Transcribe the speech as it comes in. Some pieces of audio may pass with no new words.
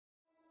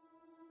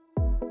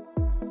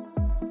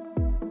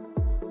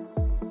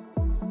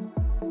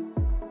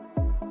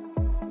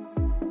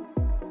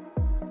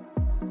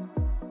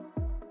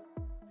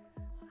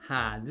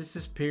Hi, this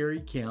is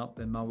Perry Kemp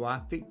and my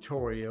wife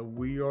Victoria.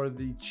 We are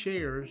the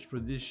chairs for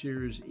this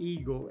year's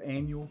Eagle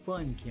Annual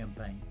Fund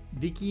Campaign.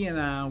 Vicki and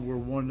I were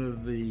one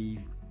of the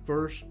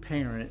first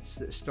parents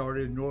that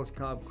started North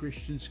Cobb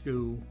Christian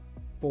School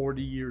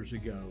 40 years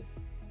ago.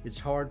 It's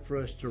hard for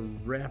us to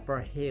wrap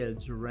our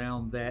heads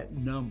around that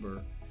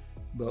number,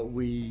 but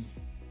we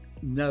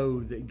know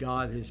that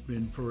God has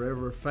been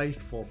forever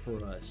faithful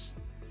for us.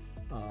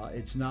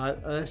 It's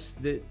not us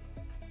that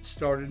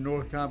started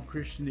North Cobb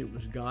Christian, it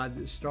was God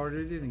that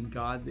started it and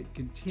God that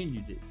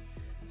continued it.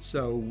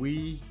 So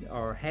we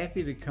are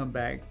happy to come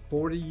back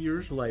 40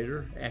 years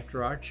later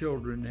after our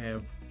children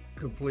have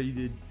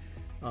completed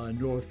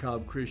North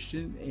Cobb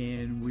Christian,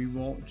 and we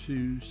want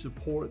to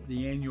support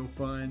the annual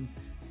fund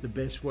the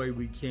best way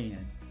we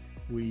can.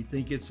 We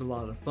think it's a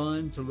lot of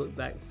fun to look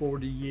back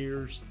 40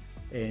 years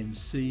and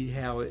see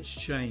how it's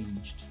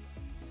changed.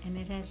 And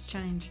it has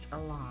changed a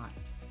lot.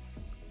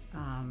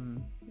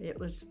 It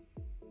was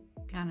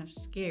kind of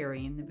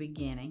scary in the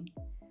beginning,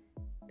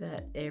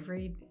 but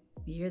every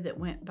year that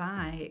went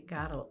by,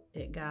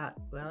 it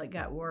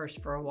got worse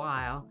for a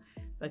while,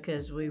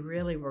 because we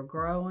really were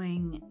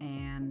growing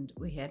and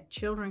we had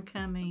children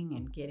coming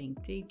and getting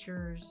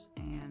teachers,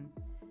 and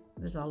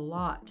it was a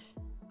lot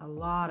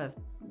of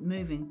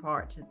moving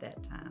parts at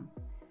that time.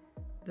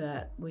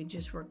 But we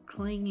just were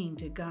clinging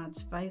to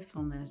God's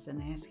faithfulness and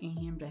asking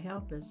Him to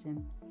help us,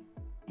 and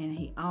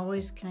He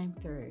always came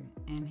through,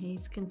 and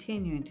He's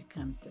continuing to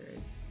come through.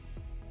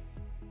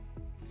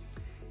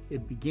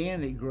 It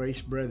began at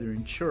Grace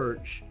Brethren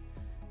Church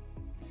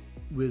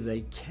with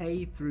a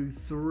K through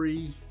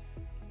 3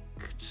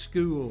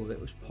 school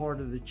that was part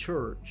of the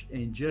church.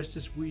 And just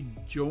as we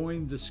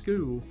joined the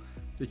school,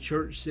 the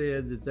church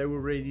said that they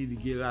were ready to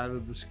get out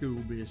of the school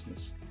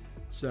business.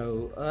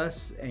 So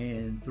us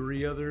and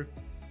 3 other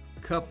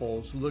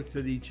couples looked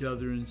at each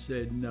other and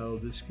said, no,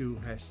 the school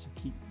has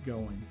to keep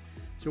going.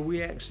 So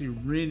we actually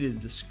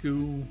rented the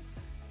school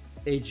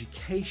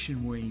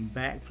education wing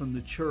back from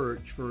the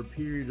church for a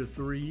period of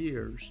 3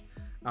 years.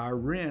 Our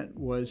rent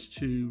was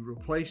to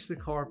replace the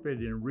carpet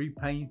and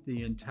repaint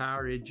the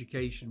entire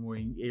education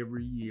wing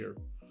every year.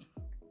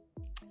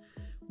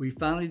 We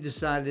finally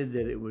decided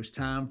that it was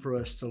time for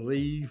us to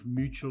leave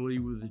mutually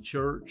with the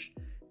church,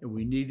 and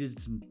we needed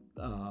some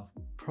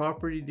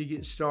property to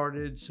get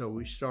started, so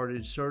we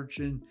started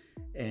searching,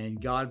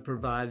 and God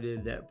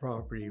provided that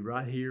property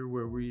right here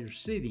where we are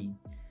sitting.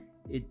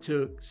 It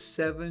took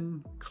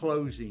 7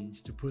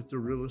 closings to put the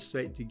real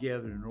estate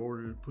together in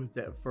order to put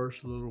that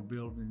first little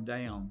building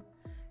down.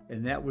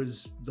 And that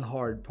was the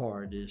hard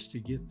part, is to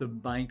get the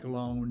bank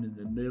loan in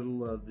the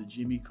middle of the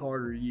Jimmy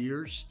Carter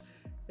years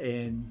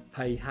and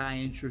pay high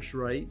interest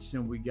rates.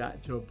 And we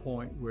got to a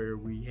point where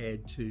we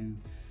had to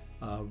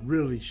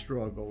really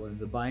struggle, and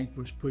the bank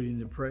was putting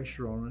the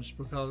pressure on us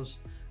because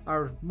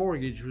our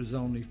mortgage was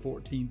only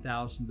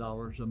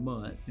 $14,000 a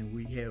month and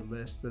we had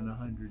less than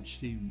 100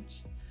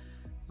 students.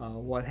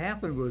 What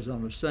happened was,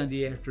 on a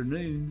Sunday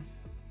afternoon,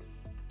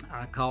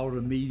 I called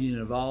a meeting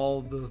of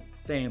all the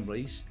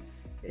families,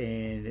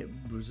 and it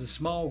was a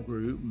small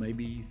group,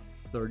 maybe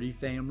 30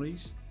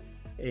 families,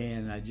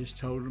 and I just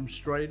told them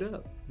straight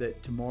up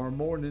that tomorrow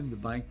morning the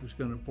bank was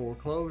going to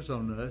foreclose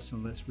on us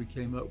unless we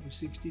came up with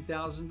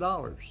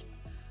 $60,000.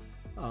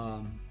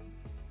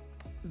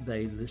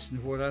 They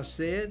listened to what I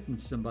said,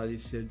 and somebody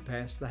said,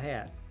 pass the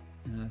hat.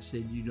 And I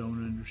said, you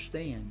don't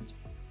understand.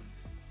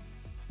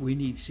 We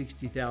need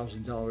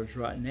 $60,000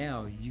 right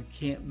now. You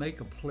can't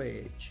make a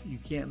pledge. You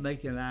can't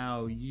make an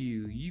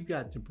IOU. You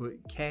got to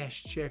put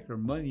cash, check, or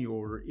money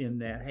order in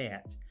that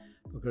hat,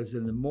 because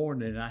in the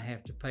morning I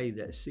have to pay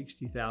that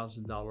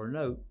 $60,000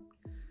 note.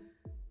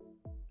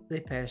 They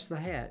passed the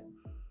hat,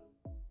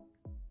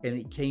 and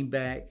it came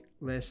back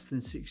less than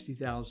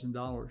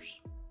 $60,000.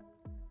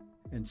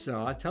 And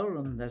so I told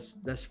them,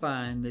 that's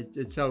fine.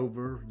 It's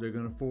over. They're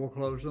going to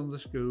foreclose on the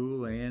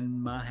school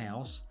and my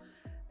house,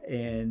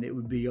 and it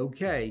would be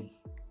okay.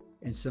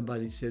 And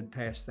somebody said,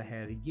 pass the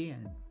hat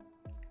again.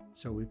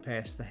 So we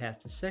passed the hat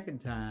the second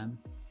time,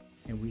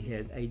 and we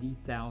had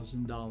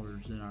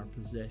 $80,000 in our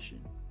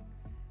possession.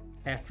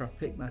 After I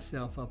picked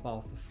myself up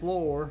off the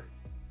floor,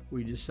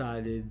 we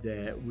decided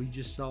that we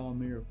just saw a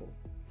miracle.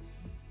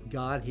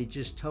 God had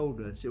just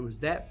told us. It was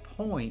that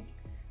point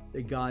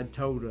that God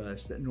told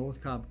us that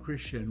North Cobb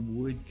Christian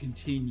would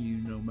continue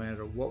no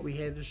matter what we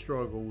had to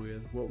struggle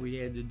with, what we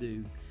had to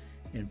do.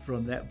 And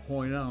from that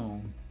point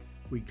on,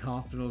 we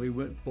confidently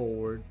went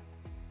forward,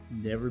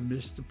 never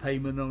missed a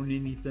payment on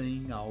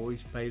anything,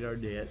 always paid our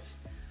debts,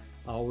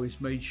 always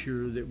made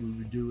sure that we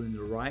were doing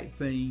the right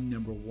thing,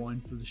 number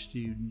 1 for the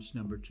students,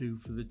 number 2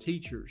 for the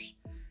teachers.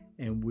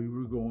 And we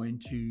were going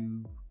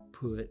to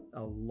put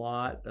a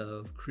lot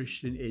of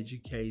Christian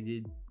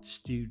educated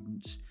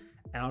students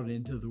out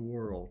into the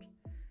world.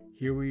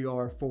 Here we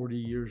are 40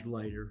 years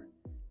later.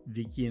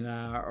 Vicki and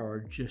I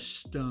are just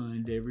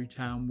stunned every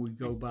time we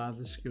go by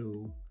the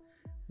school.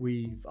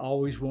 We've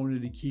always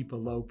wanted to keep a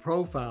low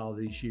profile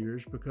these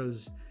years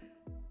because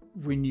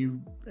when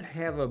you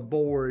have a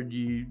board,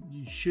 you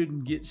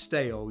shouldn't get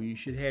stale. You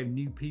should have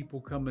new people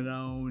coming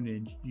on,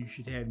 and you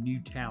should have new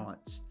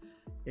talents.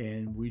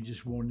 And we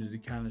just wanted to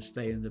kind of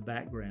stay in the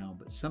background.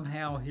 But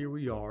somehow here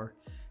we are,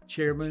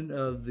 chairman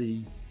of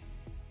the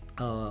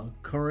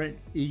current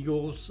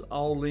Eagles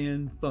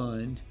All-In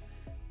Fund,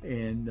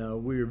 and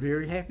we're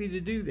very happy to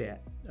do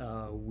that.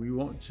 We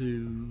want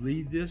to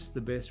lead this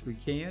the best we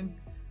can.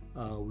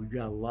 We've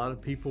got a lot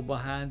of people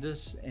behind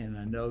us, and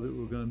I know that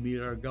we're going to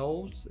meet our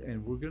goals,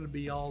 and we're going to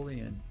be all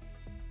in.